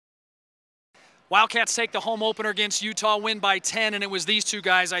Wildcats take the home opener against Utah, win by 10, and it was these two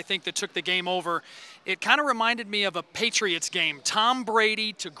guys, I think, that took the game over. It kind of reminded me of a Patriots game. Tom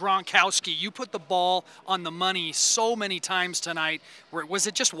Brady to Gronkowski. You put the ball on the money so many times tonight. Was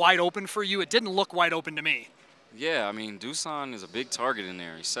it just wide open for you? It didn't look wide open to me. Yeah, I mean, Dusan is a big target in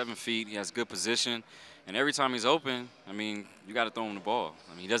there. He's 7 feet. He has good position. And every time he's open, I mean, you got to throw him the ball.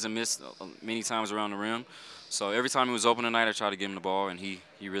 I mean, he doesn't miss many times around the rim. So every time he was open tonight, I tried to give him the ball, and he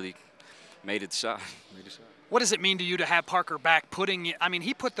really made it shot. What does it mean to you to have Parker back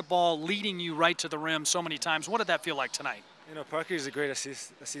he put the ball leading you right to the rim so many times. What did that feel like tonight? You know, Parker is a great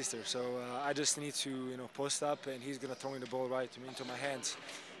assister, so I just need to, post up, and he's going to throw me the ball right into my hands.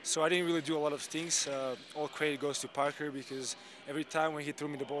 So I didn't really do a lot of things. All credit goes to Parker because every time when he threw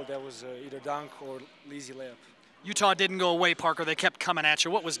me the ball, that was either dunk or easy layup. Utah didn't go away, Parker. They kept coming at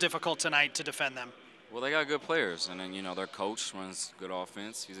you. What was difficult tonight to defend them? Well, they got good players, and then, their coach runs good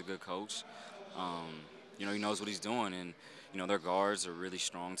offense. He's a good coach. He knows what he's doing, and, their guards are really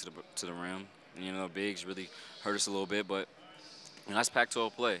strong to the rim. And, the bigs really hurt us a little bit, but that's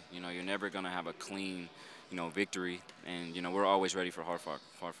Pac-12 play. You're never going to have a clean, victory, and, we're always ready for hard-fought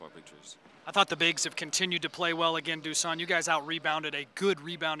victories. I thought the bigs have continued to play well again, Dusan. You guys out-rebounded a good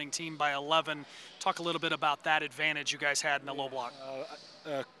rebounding team by 11. Talk a little bit about that advantage you guys had in the low block.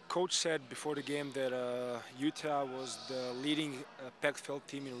 Coach said before the game that Utah was the leading Pac-12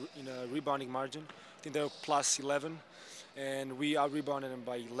 team in a rebounding margin. I think they were plus 11, and we out-rebounded them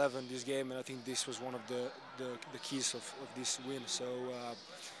by 11 this game, and I think this was one of the keys of this win. So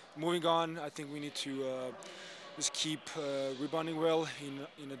moving on, I think we need to just keep rebounding well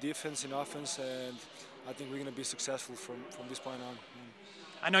in the defense and offense, and I think we're going to be successful from this point on.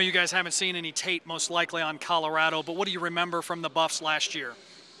 I know you guys haven't seen any tape most likely on Colorado, but what do you remember from the Buffs last year?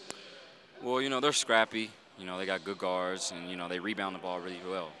 Well, they're scrappy. They got good guards, and, they rebound the ball really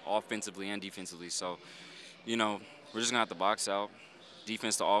well, offensively and defensively. So, we're just going to have to box out,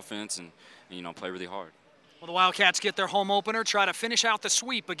 defense to offense, and play really hard. Well, the Wildcats get their home opener, try to finish out the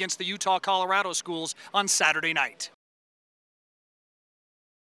sweep against the Utah-Colorado schools on Saturday night.